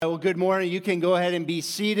Well, good morning. You can go ahead and be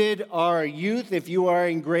seated. Our youth, if you are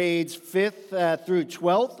in grades 5th through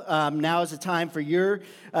 12th, now is the time for your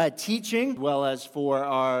teaching, as well as for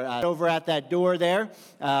our, over at that door there,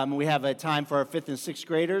 we have a time for our 5th and 6th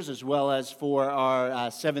graders, as well as for our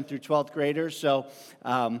 7th through 12th graders. So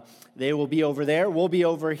they will be over there. We'll be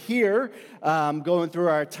over here going through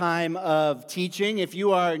our time of teaching. If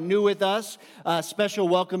you are new with us, special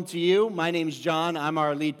welcome to you. My name is John. I'm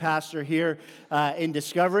our lead pastor here in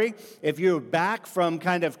Discovery. If you're back from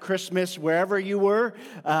kind of Christmas, wherever you were,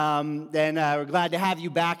 then we're glad to have you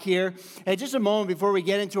back here. And just a moment before we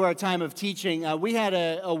get into our time of teaching, we had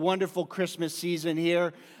a wonderful Christmas season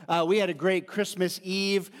here. We had a great Christmas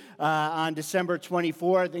Eve on December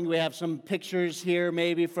 24th. I think we have some pictures here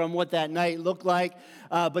maybe from what that night looked like.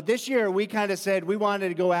 But this year we kind of said we wanted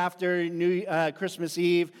to go after Christmas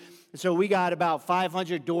Eve. So we got about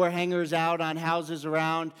 500 door hangers out on houses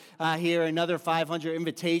around here, another 500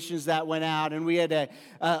 invitations that went out, and we had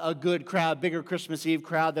a good crowd, bigger Christmas Eve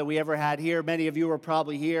crowd than we ever had here. Many of you were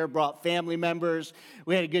probably here, brought family members.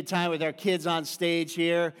 We had a good time with our kids on stage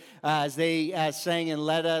here as they sang and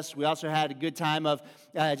led us. We also had a good time of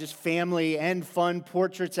just family and fun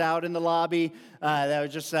portraits out in the lobby. That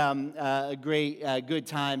was just a great, good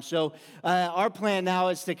time. So our plan now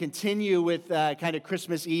is to continue with kind of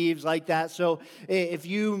Christmas Eves like that. So if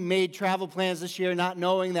you made travel plans this year not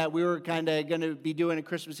knowing that we were kind of going to be doing a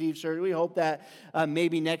Christmas Eve service, we hope that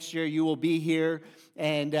maybe next year you will be here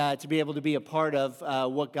and to be able to be a part of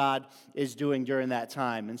what God is doing during that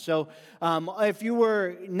time. And so if you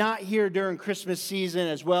were not here during Christmas season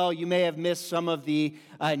as well, you may have missed some of the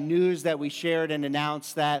news that we shared and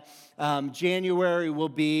announced that January will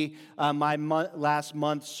be my last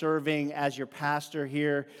month serving as your pastor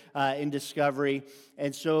here in Discovery.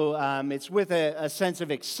 And so it's with a sense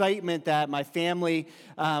of excitement that my family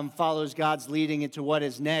follows God's leading into what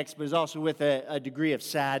is next, but it's also with a degree of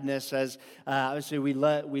sadness as obviously we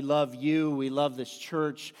love you, we love this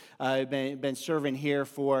church. I've been serving here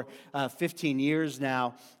for 15 years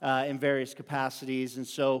now in various capacities, and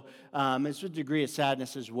so it's with a degree of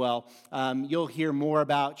sadness as well. You'll hear more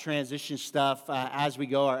about transition stuff as we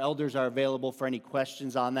go. Our elders are available for any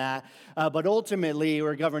questions on that. But ultimately,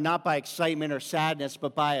 we're governed not by excitement or sadness,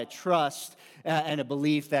 but by a trust and a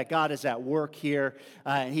belief that God is at work here,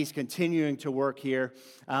 and He's continuing to work here.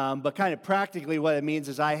 But kind of practically what it means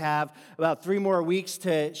is I have about 3 more weeks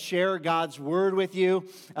to share God's Word with you.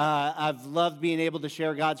 I've loved being able to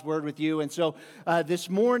share God's Word with you. And so this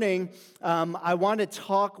morning, I want to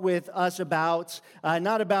talk with us about,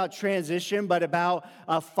 not about transition, but about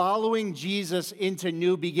following Jesus into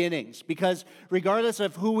new beginnings. Because regardless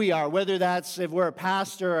of who we are, whether that's if we're a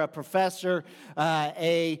pastor, a professor,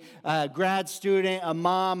 a grad student, a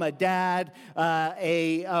mom, a dad,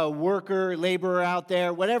 a worker, laborer out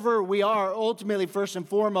there, whatever we are, ultimately, first and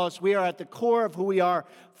foremost, we are at the core of who we are,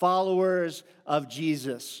 followers of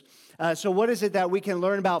Jesus. So what is it that we can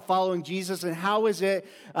learn about following Jesus, and how is it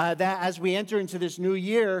that as we enter into this new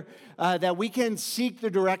year, that we can seek the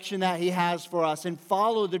direction that He has for us and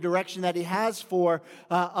follow the direction that He has for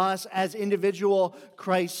us as individual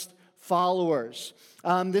Christ followers?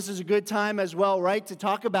 This is a good time as well, right, to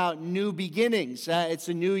talk about new beginnings. It's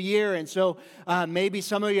a new year, and so maybe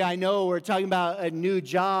some of you I know are talking about new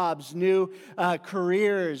jobs, new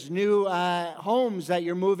careers, new homes that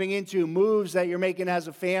you're moving into, moves that you're making as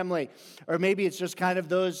a family, or maybe it's just kind of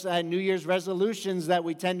those New Year's resolutions that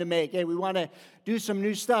we tend to make. Hey, we want to do some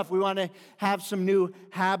new stuff. We want to have some new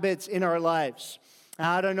habits in our lives.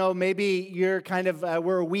 I don't know, maybe you're kind of,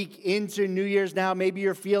 we're a week into New Year's now. Maybe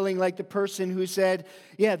you're feeling like the person who said,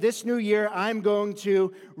 yeah, this new year, I'm going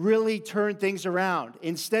to really turn things around.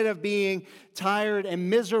 Instead of being tired and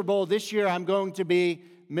miserable, this year I'm going to be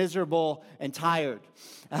miserable and tired.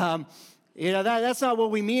 That's not what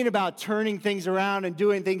we mean about turning things around and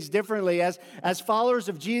doing things differently. As followers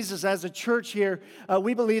of Jesus, as a church here,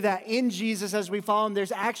 we believe that in Jesus, as we follow Him,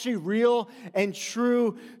 there's actually real and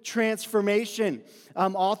true transformation.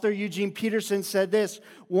 Author Eugene Peterson said this: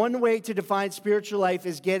 one way to define spiritual life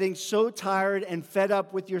is getting so tired and fed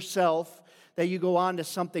up with yourself that you go on to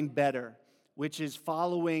something better, which is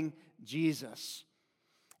following Jesus.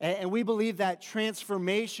 And we believe that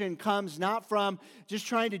transformation comes not from just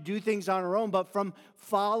trying to do things on our own, but from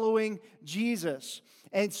following Jesus.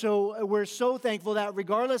 And so we're so thankful that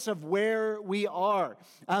regardless of where we are,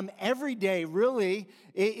 every day really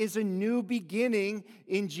is a new beginning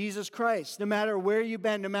in Jesus Christ. No matter where you've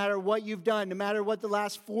been, no matter what you've done, no matter what the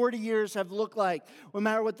last 40 years have looked like, no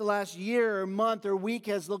matter what the last year or month or week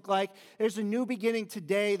has looked like, there's a new beginning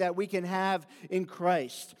today that we can have in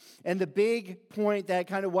Christ. And the big point that I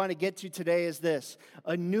kind of want to get to today is this: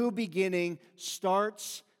 a new beginning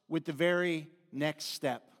starts with the very next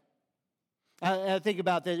step. I think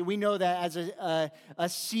about that. We know that as a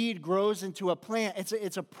seed grows into a plant,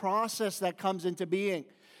 it's a process that comes into being.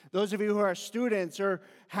 Those of you who are students or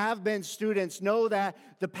have been students know that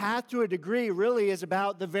the path to a degree really is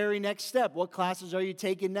about the very next step. What classes are you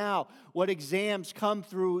taking now? What exams come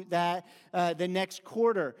through that the next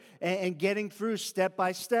quarter? And getting through step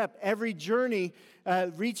by step. Every journey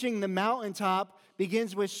reaching the mountaintop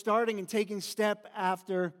begins with starting and taking step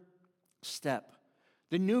after step.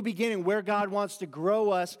 The new beginning, where God wants to grow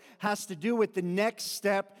us, has to do with the next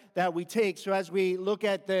step that we take. So as we look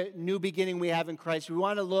at the new beginning we have in Christ, we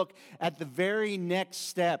want to look at the very next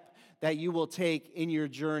step that you will take in your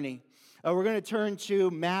journey. We're going to turn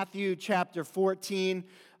to Matthew chapter 14,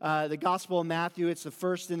 the Gospel of Matthew. It's the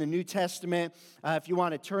first in the New Testament. If you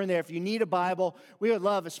want to turn there, if you need a Bible, we would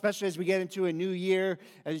love, especially as we get into a new year,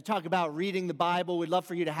 as you talk about reading the Bible, we'd love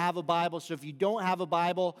for you to have a Bible. So if you don't have a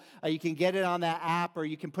Bible, you can get it on that app, or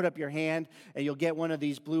you can put up your hand and you'll get one of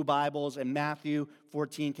these blue Bibles. And Matthew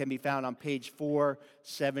 14 can be found on page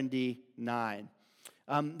 479.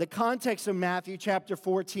 The context of Matthew chapter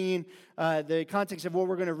 14, the context of what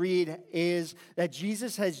we're going to read is that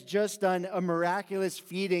Jesus has just done a miraculous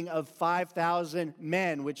feeding of 5,000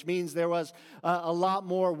 men, which means there was a lot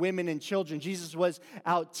more women and children. Jesus was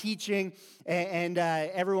out teaching, and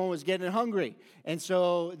everyone was getting hungry. And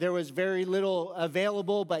so there was very little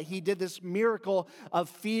available, but he did this miracle of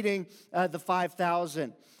feeding the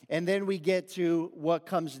 5,000. And then we get to what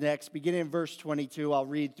comes next. Beginning in verse 22, I'll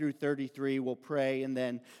read through 33. We'll pray and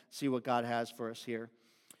then see what God has for us here. It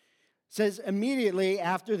says, immediately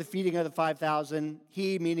after the feeding of the 5,000,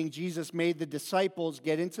 he, meaning Jesus, made the disciples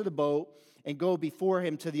get into the boat and go before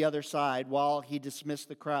him to the other side while he dismissed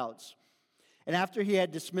the crowds. And after he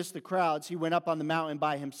had dismissed the crowds, he went up on the mountain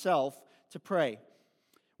by himself to pray.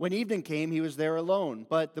 When evening came, he was there alone.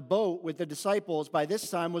 But the boat with the disciples by this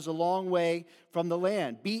time was a long way from the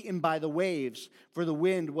land, beaten by the waves, for the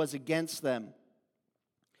wind was against them.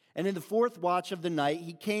 And in the fourth watch of the night,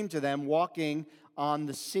 he came to them walking on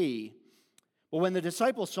the sea. But when the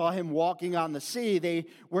disciples saw him walking on the sea, they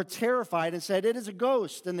were terrified and said, "It is a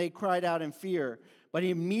ghost," and they cried out in fear. But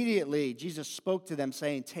immediately Jesus spoke to them,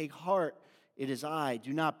 saying, "Take heart, it is I,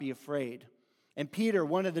 do not be afraid." And Peter,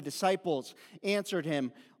 one of the disciples, answered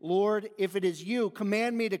him, "Lord, if it is you,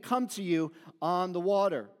 command me to come to you on the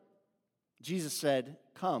water." Jesus said,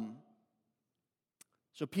 "Come."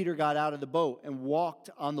 So Peter got out of the boat and walked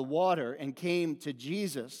on the water and came to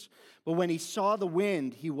Jesus. But when he saw the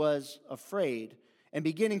wind, he was afraid. And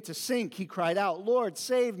beginning to sink, he cried out, "Lord,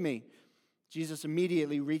 save me." Jesus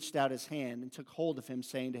immediately reached out his hand and took hold of him,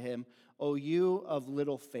 saying to him, "O you of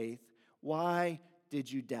little faith, why did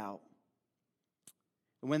you doubt?"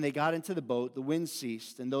 And when they got into the boat, the wind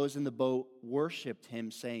ceased, and those in the boat worshiped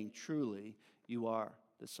him, saying, "Truly, you are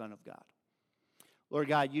the Son of God." Lord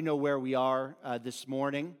God, you know where we are this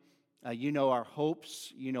morning. You know our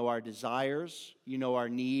hopes, you know our desires, you know our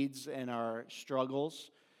needs and our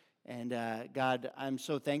struggles. And God, I'm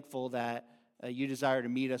so thankful that you desire to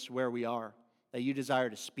meet us where we are, that you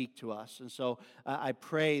desire to speak to us. And so I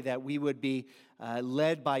pray that we would be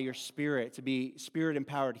led by your Spirit, to be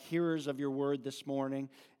Spirit-empowered hearers of your word this morning.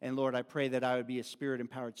 And Lord, I pray that I would be a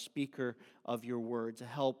Spirit-empowered speaker of your word to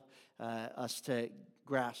help us to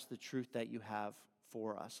grasp the truth that you have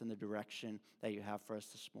for us and the direction that you have for us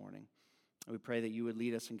this morning. And we pray that you would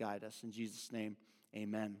lead us and guide us. In Jesus' name,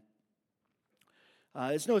 amen.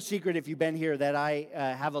 It's no secret if you've been here that I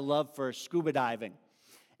have a love for scuba diving.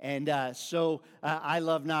 And so I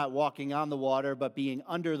love not walking on the water, but being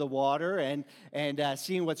under the water and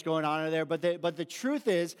seeing what's going on in there. But the truth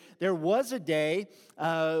is, there was a day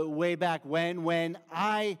way back when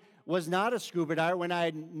I was not a scuba diver, when I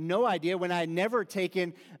had no idea, when I had never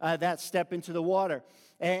taken that step into the water.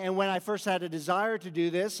 And when I first had a desire to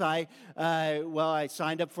do this, I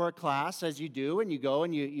signed up for a class, as you do, and you go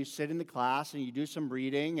and you sit in the class and you do some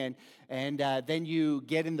reading, and then you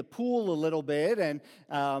get in the pool a little bit. And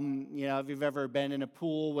if you've ever been in a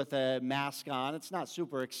pool with a mask on, it's not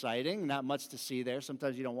super exciting, not much to see there.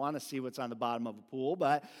 Sometimes you don't want to see what's on the bottom of a pool,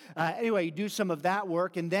 but anyway, you do some of that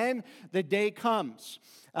work, and then the day comes.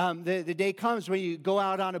 The day comes when you go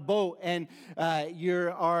out on a boat and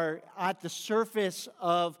you are at the surface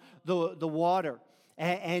of the water.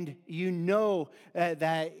 And you know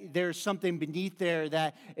that there's something beneath there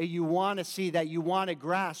that you want to see, that you want to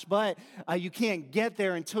grasp. But you can't get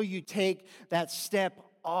there until you take that step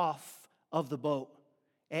off of the boat.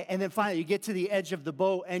 And then finally, you get to the edge of the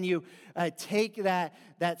boat and you take that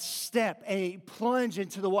step and you plunge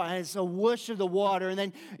into the water. And it's a whoosh of the water. And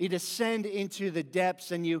then you descend into the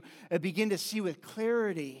depths and you begin to see with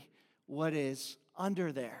clarity what is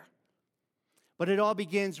under there. But it all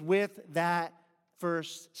begins with that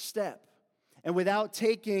first step. And without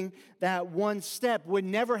taking that one step, would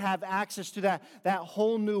never have access to that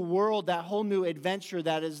whole new world, that whole new adventure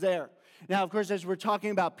that is there. Now, of course, as we're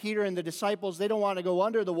talking about Peter and the disciples, they don't want to go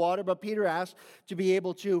under the water, but Peter asked to be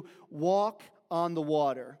able to walk on the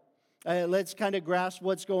water. Let's kind of grasp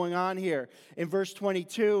what's going on here. In verse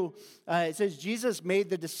 22, it says, Jesus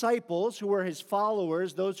made the disciples, who were his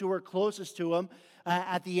followers, those who were closest to him,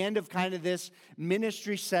 at the end of kind of this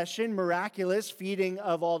ministry session, miraculous feeding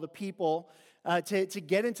of all the people, to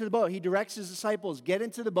get into the boat. He directs his disciples, get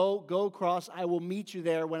into the boat, go across, I will meet you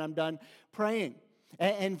there when I'm done praying.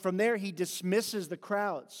 And from there, he dismisses the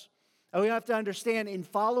crowds. And we have to understand, in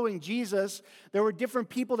following Jesus, there were different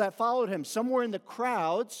people that followed him. Some were in the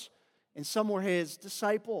crowds, and some were his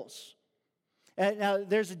disciples. And now,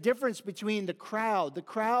 there's a difference between the crowd. The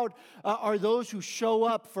crowd are those who show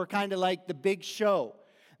up for kind of like the big show.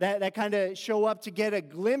 That kind of show up to get a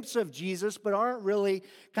glimpse of Jesus, but aren't really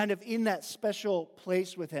kind of in that special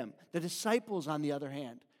place with him. The disciples, on the other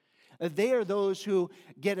hand, they are those who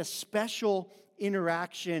get a special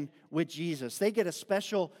interaction with Jesus. They get a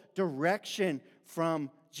special direction from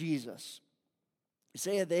Jesus.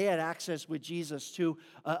 Say they had access with Jesus to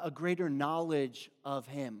a greater knowledge of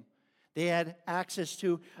him. They had access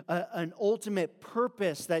to an ultimate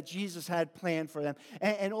purpose that Jesus had planned for them.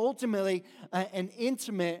 And ultimately, an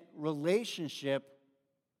intimate relationship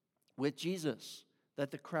with Jesus that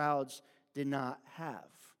the crowds did not have.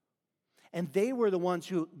 And they were the ones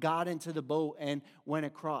who got into the boat and went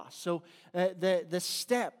across. So the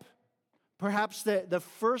step, perhaps the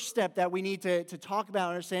first step that we need to talk about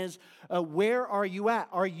and understand is, where are you at?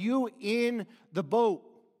 Are you in the boat?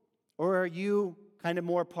 Or are you kind of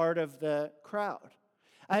more part of the crowd?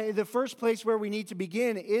 The first place where we need to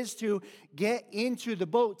begin is to get into the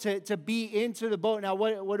boat, to be into the boat. Now,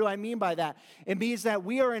 what do I mean by that? It means that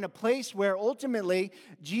we are in a place where ultimately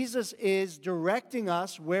Jesus is directing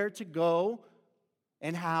us where to go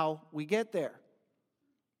and how we get there.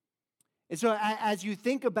 And so as you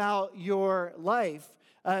think about your life,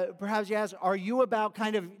 perhaps you ask, are you about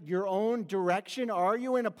kind of your own direction? Are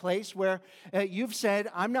you in a place where you've said,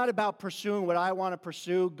 I'm not about pursuing what I want to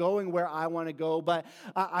pursue, going where I want to go, but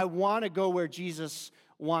I want to go where Jesus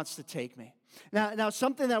wants to take me? Now,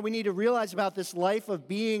 something that we need to realize about this life of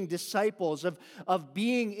being disciples, of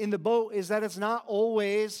being in the boat, is that it's not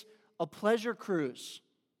always a pleasure cruise.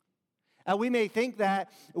 We may think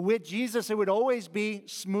that with Jesus it would always be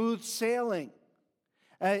smooth sailing.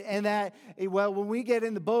 And that, when we get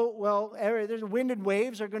in the boat, there's wind and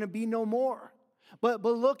waves are going to be no more. But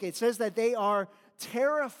look, it says that they are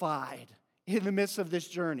terrified in the midst of this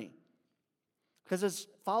journey. Because as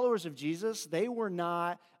followers of Jesus, they were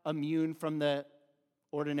not immune from the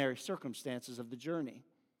ordinary circumstances of the journey.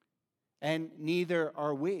 And neither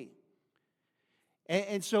are we.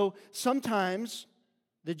 And so sometimes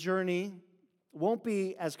the journey won't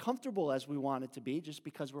be as comfortable as we want it to be just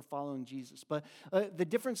because we're following Jesus. But the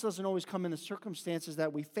difference doesn't always come in the circumstances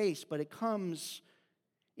that we face, but it comes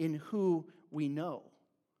in who we know.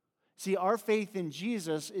 See, our faith in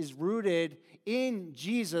Jesus is rooted in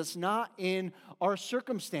Jesus, not in our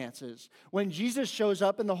circumstances. When Jesus shows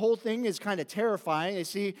up and the whole thing is kind of terrifying, they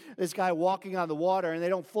see this guy walking on the water and they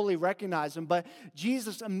don't fully recognize him, but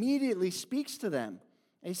Jesus immediately speaks to them.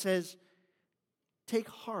 He says, "Take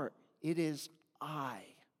heart, it is I.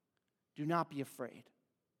 Do not be afraid."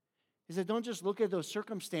 He said, don't just look at those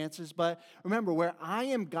circumstances, but remember, where I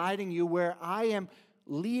am guiding you, where I am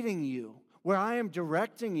leading you, where I am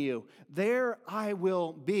directing you, there I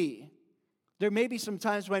will be. There may be some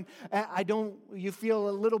times when you feel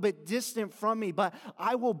a little bit distant from me, but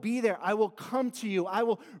I will be there. I will come to you. I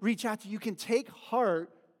will reach out to you. You can take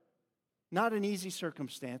heart Not in easy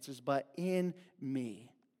circumstances, but in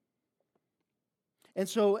me. And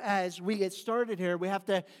so as we get started here, we have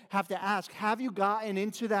to ask, have you gotten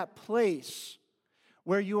into that place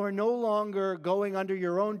where you are no longer going under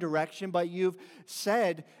your own direction, but you've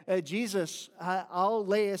said, Jesus, I'll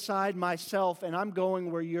lay aside myself and I'm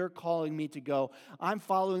going where you're calling me to go. I'm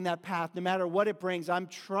following that path no matter what it brings. I'm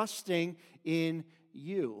trusting in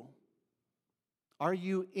you. Are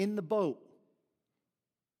you in the boat?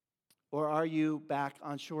 Or are you back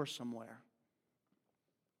on shore somewhere?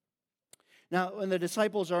 Now, when the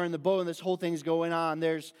disciples are in the boat and this whole thing's going on,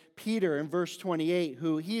 there's Peter in verse 28,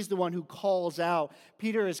 he's the one who calls out.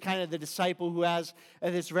 Peter is kind of the disciple who has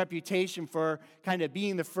this reputation for kind of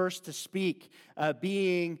being the first to speak,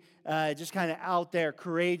 being just kind of out there,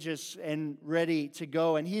 courageous and ready to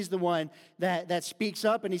go. And he's the one that speaks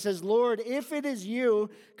up and he says, Lord, if it is you,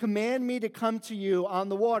 command me to come to you on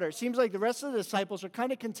the water. It seems like the rest of the disciples are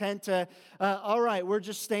kind of content to, all right, we're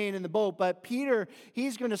just staying in the boat. But Peter,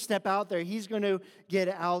 he's going to step out there. He's going to get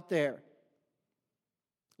out there.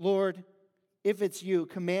 Lord, if it's you,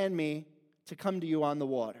 command me to come to you on the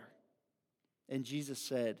water. And Jesus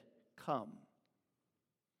said, come.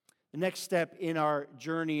 The next step in our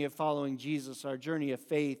journey of following Jesus, our journey of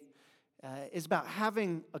faith, is about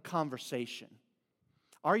having a conversation.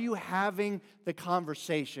 Are you having the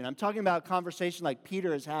conversation? I'm talking about a conversation like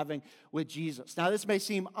Peter is having with Jesus. Now, this may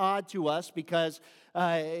seem odd to us because,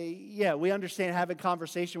 we understand having a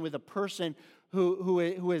conversation with a person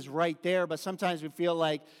who is right there, but sometimes we feel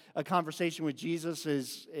like a conversation with Jesus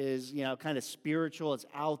is kind of spiritual. It's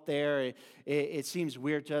out there. It seems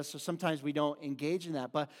weird to us, so sometimes we don't engage in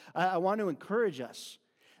that. But I want to encourage us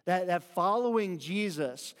that following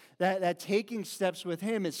Jesus, that taking steps with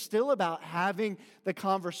Him is still about having the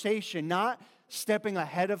conversation, not stepping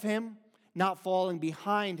ahead of Him, not falling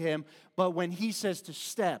behind Him, but when He says to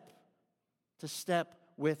step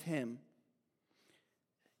with Him.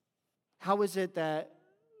 How is it that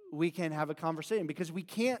we can have a conversation? Because we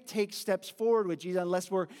can't take steps forward with Jesus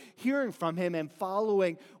unless we're hearing from Him and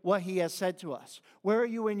following what He has said to us. Where are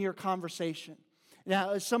you in your conversation?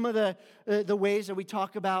 Now, some of the ways that we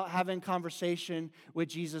talk about having conversation with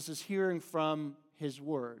Jesus is hearing from His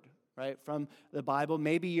Word, right, from the Bible.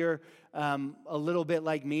 Maybe you're a little bit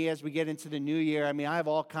like me as we get into the new year. I mean, I have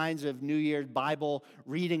all kinds of New Year's Bible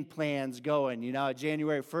reading plans going.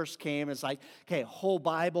 January 1st came, it's like, okay, whole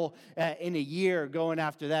Bible in a year going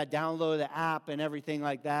after that. Download the app and everything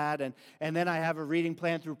like that. And then I have a reading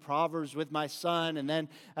plan through Proverbs with my son, and then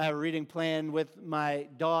I have a reading plan with my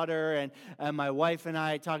daughter, and my wife and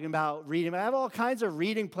I talking about reading. I have all kinds of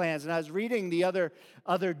reading plans, and I was reading the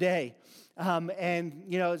other day.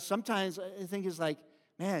 Sometimes I think it's like,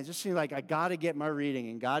 man, it just seems like I got to get my reading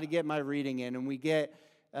in. And we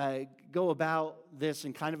go about this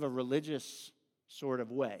in kind of a religious sort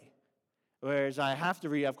of way. Whereas I have to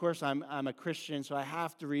read, of course, I'm a Christian, so I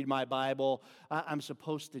have to read my Bible. I'm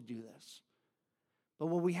supposed to do this. But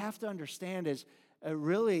what we have to understand is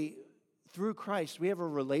really, through Christ, we have a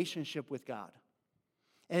relationship with God.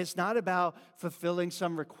 And it's not about fulfilling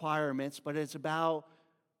some requirements, but it's about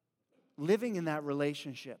living in that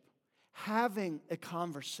relationship, having a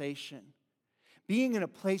conversation, being in a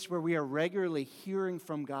place where we are regularly hearing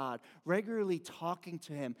from God, regularly talking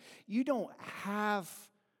to Him. You don't have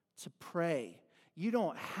to pray. You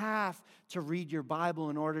don't have to read your Bible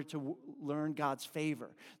in order to learn God's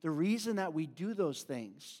favor. The reason that we do those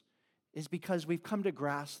things is because we've come to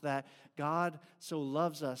grasp that God so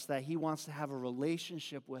loves us that He wants to have a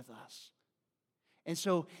relationship with us. And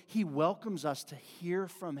so He welcomes us to hear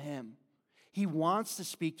from Him. He wants to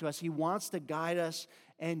speak to us. He wants to guide us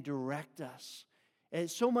and direct us.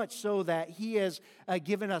 And so much so that He has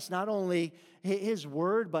given us not only His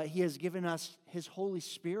Word, but He has given us His Holy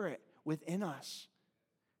Spirit within us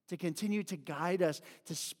to continue to guide us,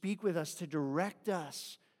 to speak with us, to direct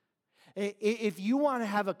us. If you want to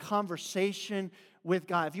have a conversation with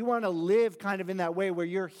God, if you want to live kind of in that way where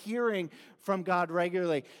you're hearing from God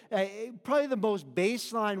regularly, probably the most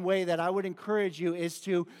baseline way that I would encourage you is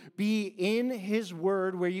to be in His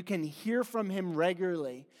Word where you can hear from Him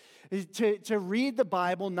regularly. To read the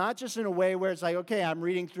Bible, not just in a way where it's like, okay, I'm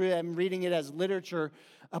reading it as literature,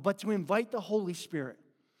 but to invite the Holy Spirit.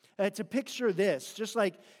 To picture this, just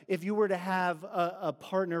like if you were to have a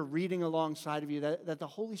partner reading alongside of you, that the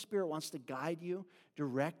Holy Spirit wants to guide you,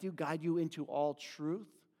 direct you, guide you into all truth.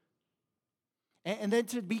 And then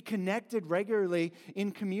to be connected regularly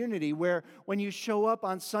in community where when you show up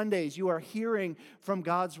on Sundays, you are hearing from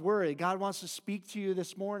God's Word. God wants to speak to you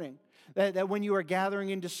this morning. That when you are gathering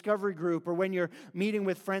in discovery group or when you're meeting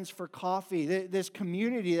with friends for coffee, this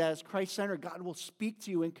community that is Christ-centered, God will speak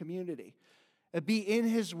to you in community. Be in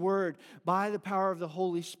His Word by the power of the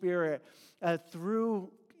Holy Spirit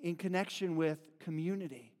through in connection with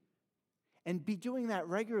community. And be doing that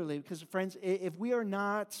regularly because, friends, if we are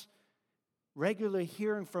not regularly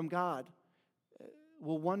hearing from God,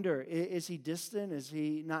 we'll wonder, is He distant? Is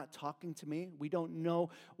He not talking to me? We don't know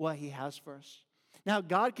what He has for us. Now,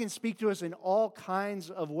 God can speak to us in all kinds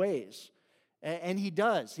of ways. And He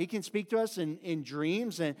does. He can speak to us in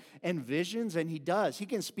dreams and visions, and He does. He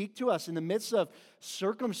can speak to us in the midst of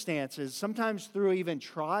circumstances, sometimes through even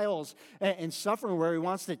trials and suffering where He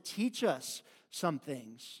wants to teach us some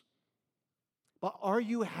things. But are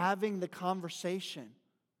you having the conversation?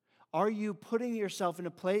 Are you putting yourself in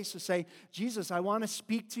a place to say, Jesus, I want to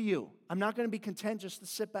speak to you. I'm not going to be content just to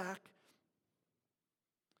sit back.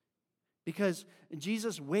 Because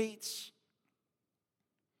Jesus waits.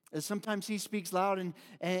 Sometimes He speaks loud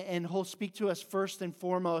and He'll speak to us first and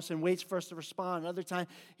foremost and waits for us to respond. Another time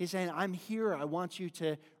He's saying, I'm here. I want you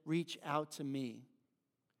to reach out to me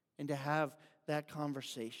and to have that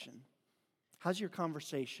conversation. How's your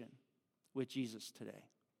conversation with Jesus today?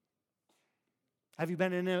 Have you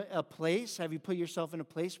been in a place, have you put yourself in a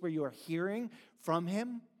place where you are hearing from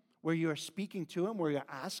Him, where you are speaking to Him, where you're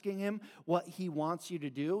asking Him what He wants you to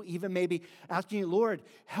do? Even maybe asking you, Lord,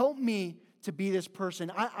 help me to be this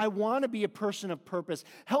person. I want to be a person of purpose.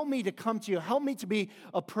 Help me to come to you. Help me to be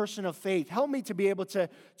a person of faith. Help me to be able to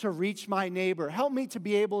reach my neighbor. Help me to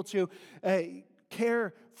be able to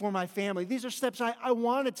care for my family. These are steps I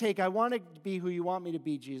want to take. I want to be who you want me to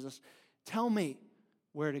be, Jesus. Tell me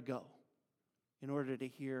where to go in order to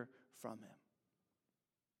hear from Him.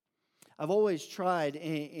 I've always tried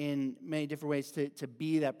in many different ways to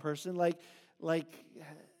be that person, like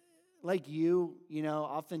you,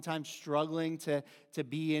 oftentimes struggling to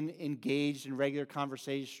be engaged in regular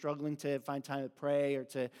conversations, struggling to find time to pray or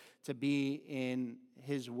to be in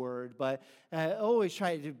His Word. But I always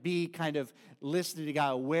try to be kind of listening to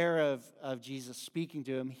God, aware of Jesus, speaking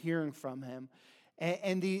to Him, hearing from Him.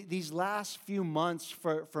 And these last few months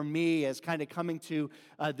for me as kind of coming to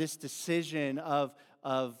this decision of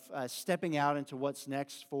stepping out into what's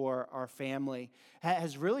next for our family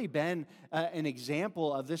has really been an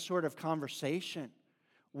example of this sort of conversation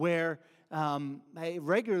where I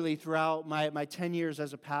regularly throughout my 10 years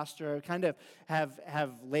as a pastor, I kind of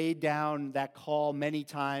have laid down that call many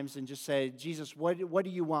times and just said, Jesus, what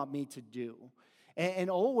do you want me to do? And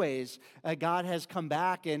always, God has come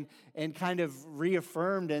back and kind of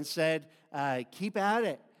reaffirmed and said, keep at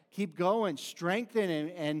it, keep going,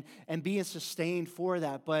 strengthen and being sustained for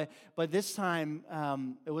that. But this time,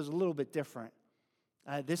 it was a little bit different.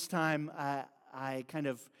 This time, I kind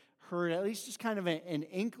of heard at least just kind of an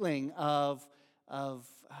inkling of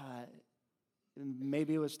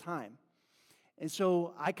maybe it was time. And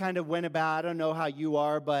so I kind of went about, I don't know how you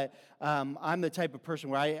are, but I'm the type of person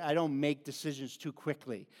where I don't make decisions too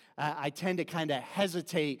quickly. I tend to kind of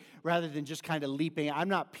hesitate rather than just kind of leaping. I'm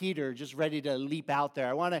not Peter, just ready to leap out there.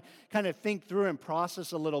 I want to kind of think through and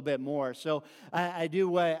process a little bit more. So I do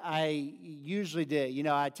what I usually did.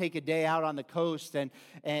 I take a day out on the coast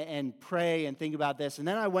and pray and think about this. And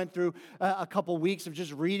then I went through a couple weeks of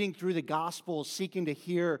just reading through the Gospels, seeking to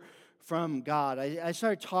hear from God. I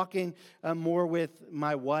started talking more with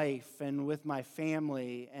my wife and with my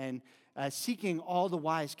family and seeking all the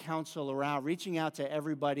wise counsel around, reaching out to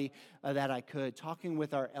everybody that I could, talking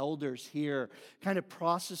with our elders here, kind of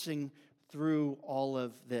processing through all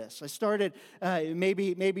of this. I started,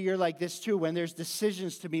 maybe you're like this too, when there's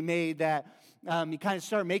decisions to be made that you kind of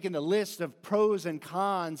start making the list of pros and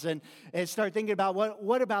cons and start thinking about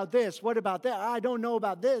what about this? What about that? I don't know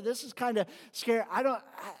about this. This is kind of scary.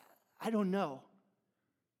 I don't know.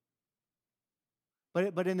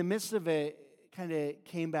 But in the midst of it kind of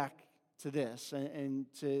came back to this and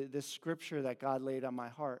to this scripture that God laid on my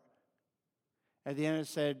heart. At the end it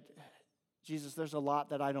said, Jesus, there's a lot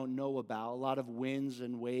that I don't know about, a lot of winds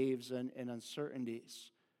and waves and uncertainties.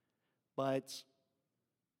 But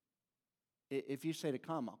if you say to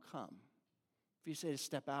come, I'll come. If you say to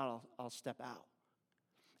step out, I'll step out.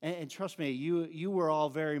 And trust me, you were all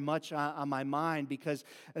very much on my mind because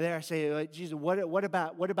there I say, Jesus, what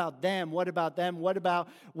about them? What about them? What about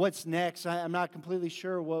what's next? I'm not completely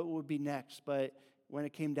sure what would be next, but when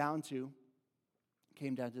it came down to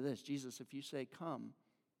this, Jesus, if you say come,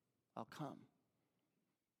 I'll come.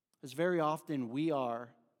 Because very often we are,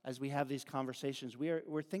 as we have these conversations,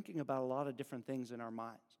 we're thinking about a lot of different things in our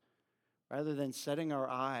minds, rather than setting our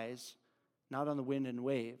eyes not on the wind and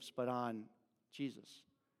waves, but on Jesus.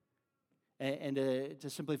 And to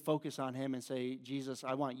simply focus on Him and say, Jesus,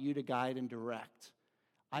 I want you to guide and direct.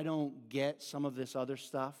 I don't get some of this other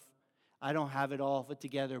stuff. I don't have it all put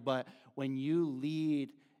together, but when you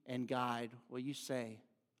lead and guide, what you say,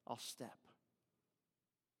 I'll step.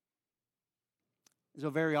 So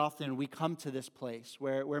very often we come to this place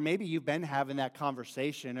where maybe you've been having that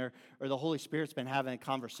conversation or the Holy Spirit's been having a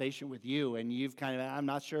conversation with you and you've kind of, I'm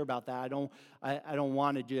not sure about that. I don't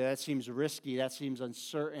want to do that. That seems risky. That seems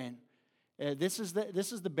uncertain. This is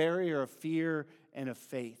the barrier of fear and of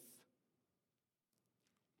faith,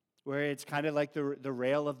 where it's kind of like the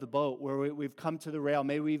rail of the boat, where we've come to the rail.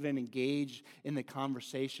 Maybe we even engage in the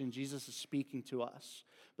conversation. Jesus is speaking to us.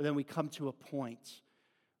 But then we come to a point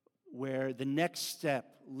where the next step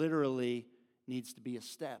literally needs to be a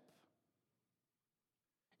step.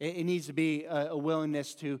 It needs to be a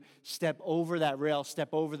willingness to step over that rail, step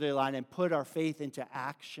over the line, and put our faith into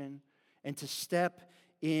action, and to step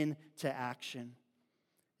into action.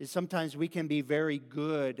 Sometimes we can be very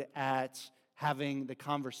good at having the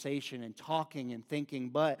conversation and talking and thinking,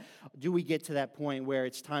 but do we get to that point where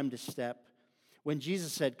it's time to step? When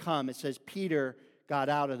Jesus said, "Come," it says Peter got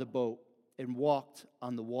out of the boat and walked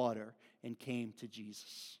on the water and came to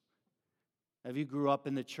Jesus. If you grew up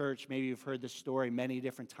in the church, maybe you've heard this story many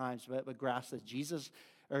different times, but grasp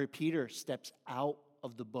that Peter steps out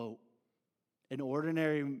of the boat, an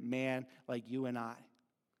ordinary man like you and I.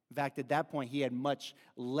 In fact, at that point, he had much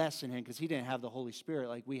less in him because he didn't have the Holy Spirit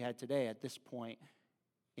like we had today at this point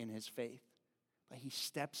in his faith. But he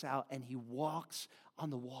steps out and he walks on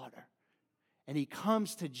the water. And he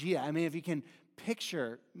comes to Jesus. I mean, if you can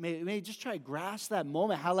picture, maybe just try to grasp that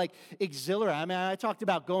moment, how exhilarating. I mean, I talked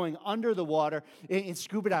about going under the water and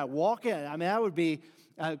scuba diving, walking. I mean, that would be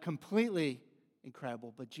completely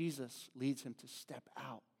incredible. But Jesus leads him to step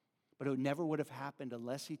out. But it never would have happened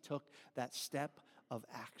unless he took that step of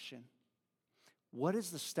action. What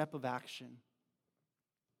is the step of action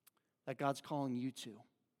that God's calling you to?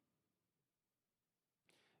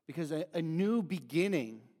 Because a new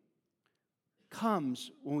beginning comes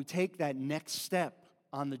when we take that next step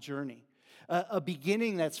on the journey. A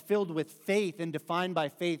beginning that's filled with faith and defined by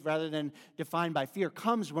faith rather than defined by fear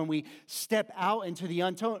comes when we step out into the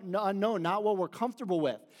unknown, not what we're comfortable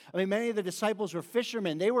with. I mean, many of the disciples were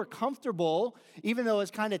fishermen. They were comfortable, even though it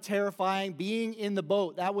was kind of terrifying, being in the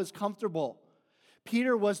boat. That was comfortable.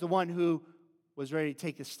 Peter was the one who was ready to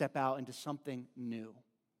take a step out into something new.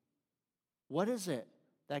 What is it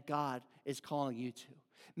that God is calling you to?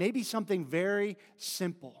 Maybe something very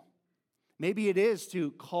simple. Maybe it is to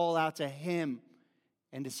call out to Him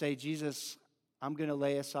and to say, Jesus, I'm going to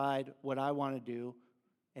lay aside what I want to do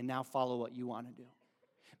and now follow what you want to do.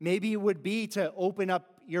 Maybe it would be to open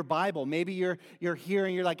up your Bible. Maybe you're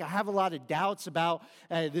hearing, you're like, I have a lot of doubts about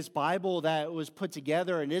this Bible that was put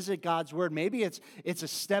together, and is it God's Word? Maybe it's a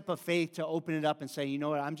step of faith to open it up and say, you know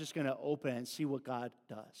what, I'm just going to open it and see what God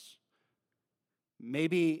does.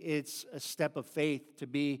 Maybe it's a step of faith to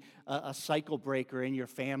be a cycle breaker in your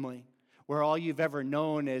family, where all you've ever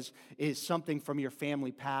known is something from your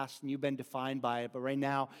family past, and you've been defined by it. But right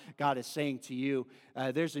now, God is saying to you,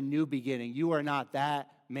 there's a new beginning. You are not that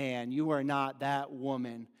man. You are not that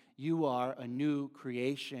woman. You are a new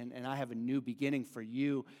creation, and I have a new beginning for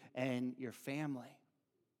you and your family.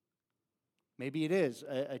 Maybe it is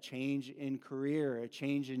a change in career, a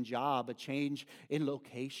change in job, a change in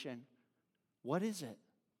location. What is it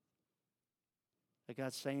that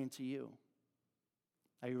God's saying to you?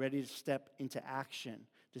 Are you ready to step into action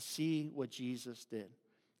to see what Jesus did?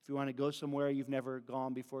 If you want to go somewhere you've never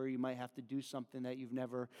gone before, you might have to do something that you've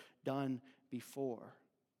never done before.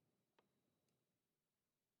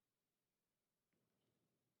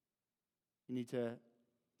 You need to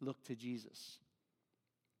look to Jesus.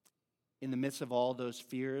 In the midst of all those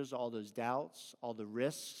fears, all those doubts, all the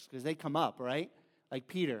risks, because they come up, right? Like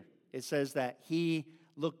Peter. It says that he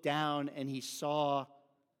looked down and he saw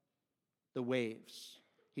the waves.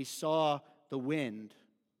 He saw the wind.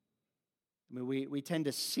 I mean, we tend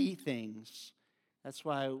to see things. That's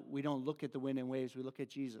why we don't look at the wind and waves. We look at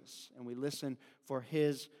Jesus and we listen for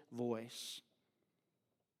His voice.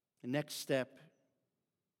 The next step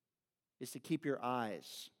is to keep your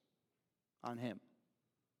eyes on Him.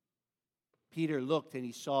 Peter looked and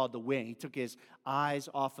he saw the wind. He took his eyes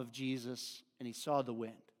off of Jesus and he saw the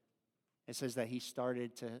wind. It says that he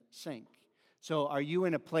started to sink. So are you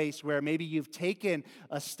in a place where maybe you've taken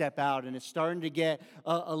a step out and it's starting to get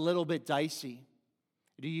a little bit dicey?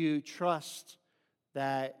 Do you trust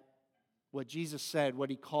that what Jesus said, what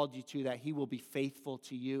He called you to, that He will be faithful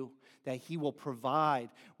to you, that He will provide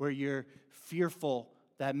where you're fearful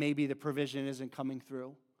that maybe the provision isn't coming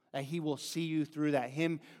through, that he will see you through, that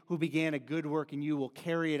him who began a good work in you will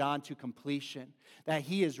carry it on to completion, that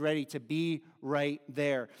he is ready to be right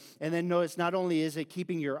there. And then notice, not only is it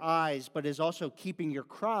keeping your eyes, but is also keeping your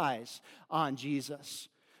cries on Jesus.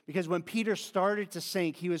 Because when Peter started to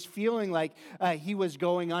sink, he was feeling like he was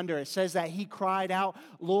going under. It says that he cried out,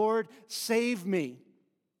 "Lord, save me."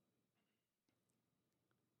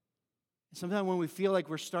 Sometimes when we feel like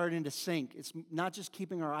we're starting to sink, it's not just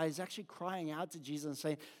keeping our eyes, actually crying out to Jesus and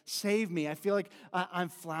saying, "Save me. I feel like I'm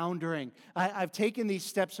floundering. I've taken these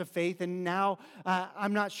steps of faith and now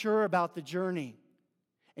I'm not sure about the journey."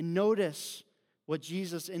 And notice what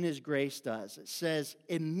Jesus in his grace does. It says,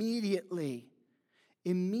 immediately,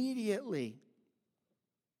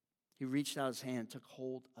 he reached out his hand and took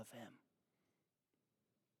hold of him.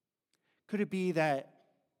 Could it be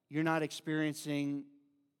that you're not experiencing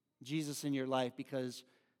Jesus in your life because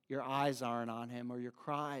your eyes aren't on him or your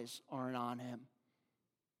cries aren't on him?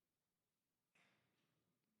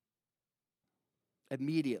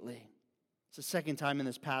 Immediately. It's the second time in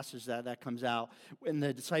this passage that comes out. When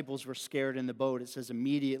the disciples were scared in the boat, it says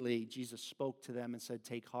immediately Jesus spoke to them and said,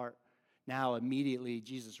 "Take heart." Now immediately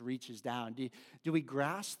Jesus reaches down. Do we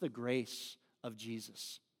grasp the grace of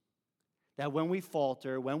Jesus? That when we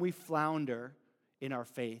falter, when we flounder in our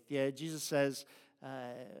faith, Jesus says,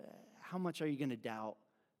 how much are you going to doubt?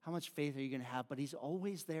 How much faith are you going to have? But he's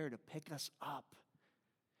always there to pick us up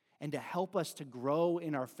and to help us to grow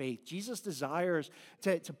in our faith. Jesus desires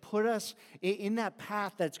to put us in that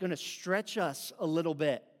path that's going to stretch us a little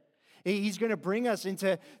bit. He's going to bring us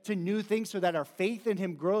into new things so that our faith in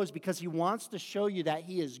him grows, because he wants to show you that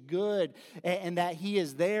he is good and that he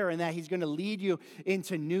is there and that he's going to lead you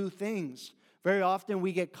into new things. Very often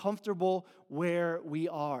we get comfortable where we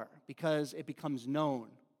are because it becomes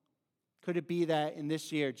known. Could it be that in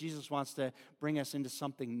this year, Jesus wants to bring us into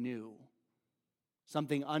something new,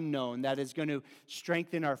 something unknown that is going to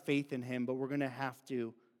strengthen our faith in him, but we're going to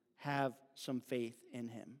have some faith in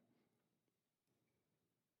him.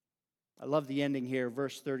 I love the ending here,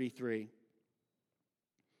 verse 33.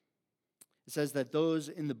 It says that those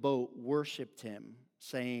in the boat worshiped him,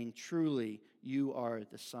 saying, "Truly, you are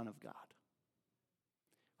the Son of God."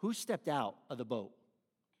 Who stepped out of the boat?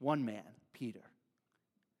 One man, Peter.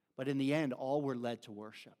 But in the end, all were led to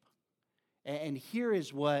worship. And here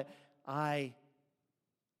is what I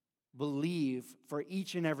believe for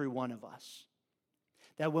each and every one of us.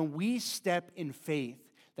 That when we step in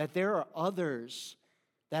faith, that there are others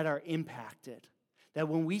that are impacted. That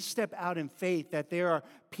when we step out in faith, that there are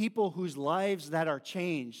people whose lives that are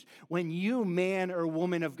changed. When you, man or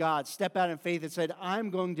woman of God, step out in faith and said, "I'm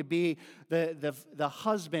going to be the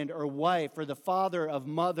husband or wife or the father of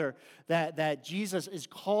mother that Jesus is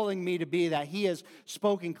calling me to be, that he has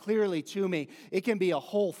spoken clearly to me," it can be a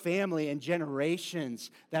whole family and generations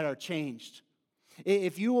that are changed.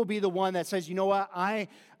 If you will be the one that says, "You know what,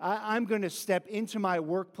 I'm going to step into my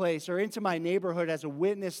workplace or into my neighborhood as a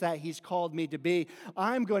witness that he's called me to be.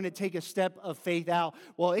 I'm going to take a step of faith out."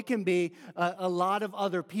 Well, it can be a lot of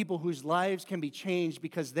other people whose lives can be changed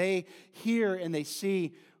because they hear and they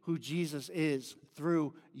see who Jesus is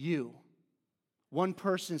through you. One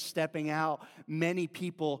person stepping out, many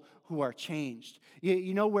people who are changed.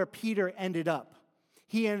 You know where Peter ended up?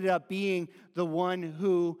 He ended up being the one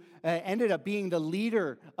who ended up being the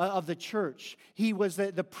leader of the church. He was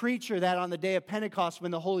the preacher that on the day of Pentecost,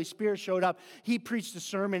 when the Holy Spirit showed up, he preached a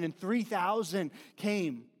sermon and 3,000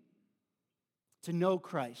 came to know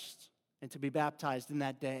Christ and to be baptized in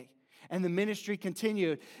that day. And the ministry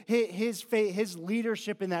continued. His faith, his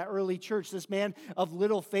leadership in that early church, this man of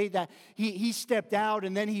little faith, that he stepped out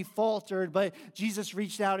and then he faltered, but Jesus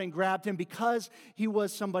reached out and grabbed him because he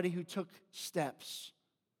was somebody who took steps.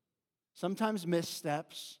 Sometimes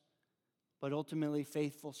missteps, but ultimately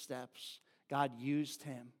faithful steps. God used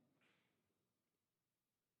him.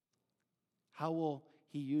 How will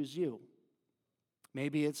he use you?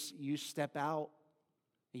 Maybe it's you step out,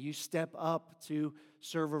 you step up to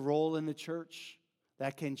serve a role in the church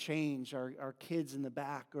that can change our kids in the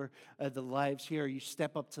back or the lives here. You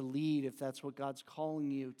step up to lead if that's what God's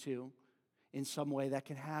calling you to in some way that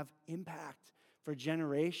can have impact for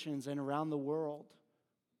generations and around the world.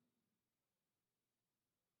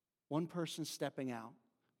 One person stepping out,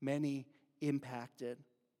 many impacted.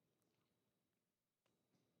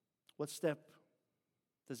 What step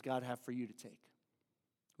does God have for you to take?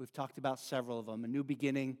 We've talked about several of them. A new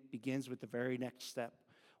beginning begins with the very next step.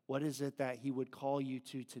 What is it that he would call you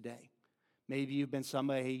to today? Maybe you've been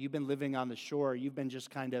somebody, you've been living on the shore. You've been just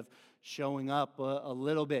kind of showing up a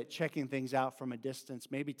little bit, checking things out from a distance.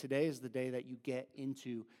 Maybe today is the day that you get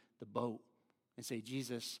into the boat and say,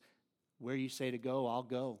 "Jesus, Where you say to go, I'll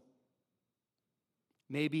go.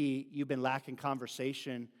 Maybe you've been lacking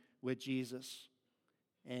conversation with Jesus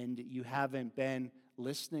and you haven't been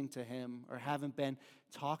listening to him or haven't been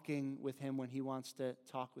talking with him when he wants to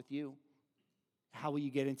talk with you. How will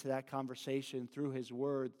you get into that conversation? Through his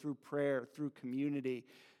word, through prayer, through community,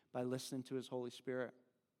 by listening to his Holy Spirit.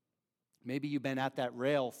 Maybe you've been at that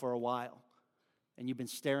rail for a while and you've been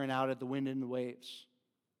staring out at the wind and the waves.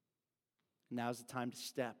 Now's the time to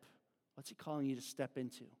step. What's he calling you to step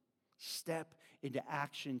into? Step into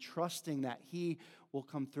action, trusting that he will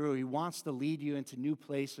come through. He wants to lead you into new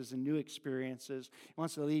places and new experiences. He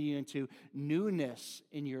wants to lead you into newness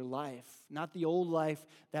in your life. Not the old life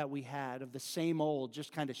that we had, of the same old,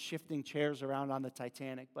 just kind of shifting chairs around on the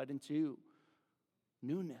Titanic, but into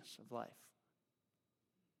newness of life.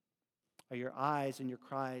 Are your eyes and your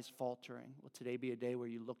cries faltering? Will today be a day where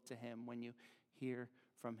you look to him when you hear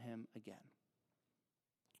from him again?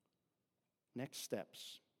 Next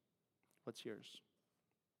steps. What's yours?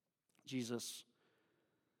 Jesus,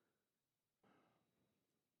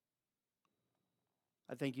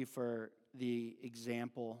 I thank you for the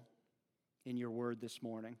example in your word this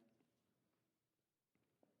morning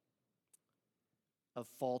of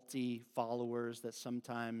faulty followers that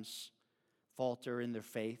sometimes falter in their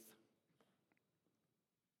faith,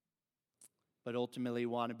 but ultimately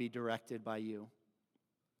want to be directed by you.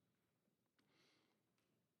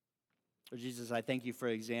 Lord Jesus, I thank you for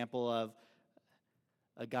an example of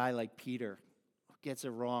a guy like Peter who gets it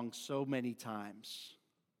wrong so many times,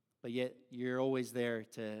 but yet you're always there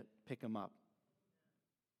to pick him up.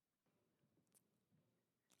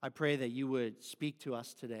 I pray that you would speak to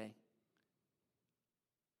us today.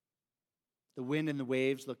 The wind and the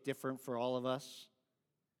waves look different for all of us.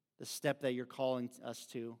 The step that you're calling us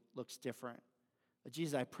to looks different. But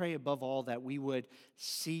Jesus, I pray above all that we would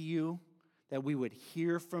see you, that we would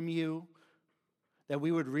hear from you, that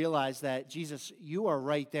we would realize that, Jesus, you are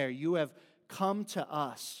right there. You have come to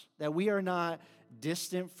us, that we are not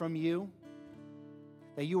distant from you,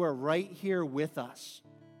 that you are right here with us,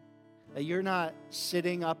 that you're not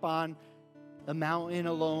sitting up on a mountain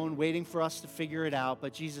alone waiting for us to figure it out,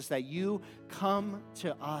 but Jesus, that you come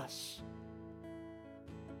to us.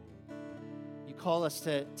 You call us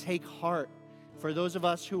to take heart. For those of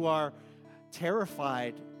us who are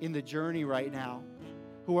terrified in the journey right now,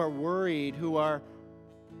 who are worried, who are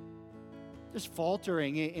just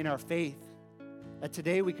faltering in our faith, that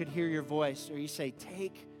today we could hear your voice, or you say,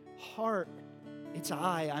 take heart, it's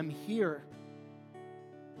I'm here.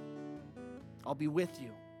 I'll be with you.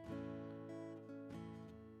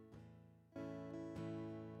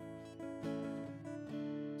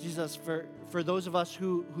 Jesus, for those of us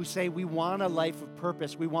who say we want a life of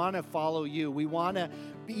purpose, we want to follow you, we want to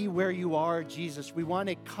be where you are, Jesus, we want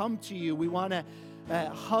to come to you, we want to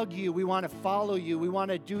hug you, we want to follow you, we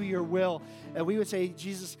want to do your will. And we would say,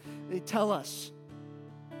 Jesus, tell us.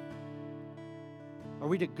 Are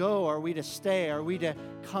we to go? Are we to stay? Are we to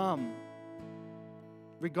come?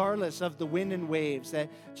 Regardless of the wind and waves, that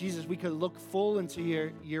Jesus, we could look full into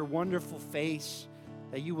your wonderful face,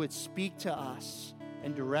 that you would speak to us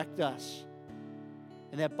and direct us.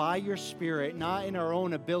 And that by your Spirit, not in our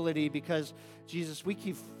own ability, because, Jesus, we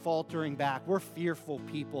keep faltering back. We're fearful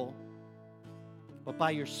people. But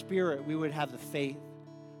by your Spirit, we would have the faith,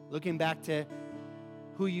 looking back to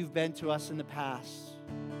who you've been to us in the past,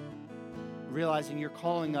 realizing you're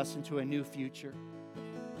calling us into a new future.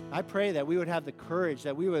 I pray that we would have the courage,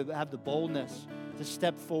 that we would have the boldness to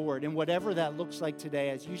step forward. And whatever that looks like today,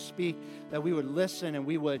 as you speak, that we would listen and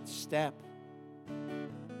we would step.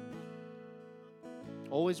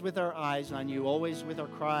 Always with our eyes on you, always with our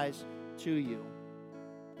cries to you,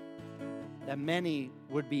 that many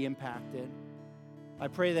would be impacted. I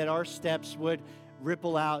pray that our steps would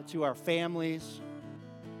ripple out to our families,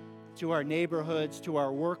 to our neighborhoods, to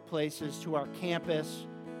our workplaces, to our campus,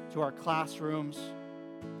 to our classrooms,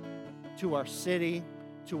 to our city,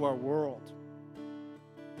 to our world.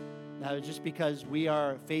 Now, just because we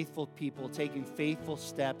are faithful people taking faithful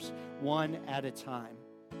steps one at a time.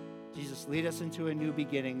 Jesus, lead us into a new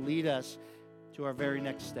beginning. Lead us to our very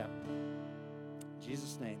next step. In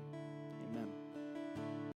Jesus' name.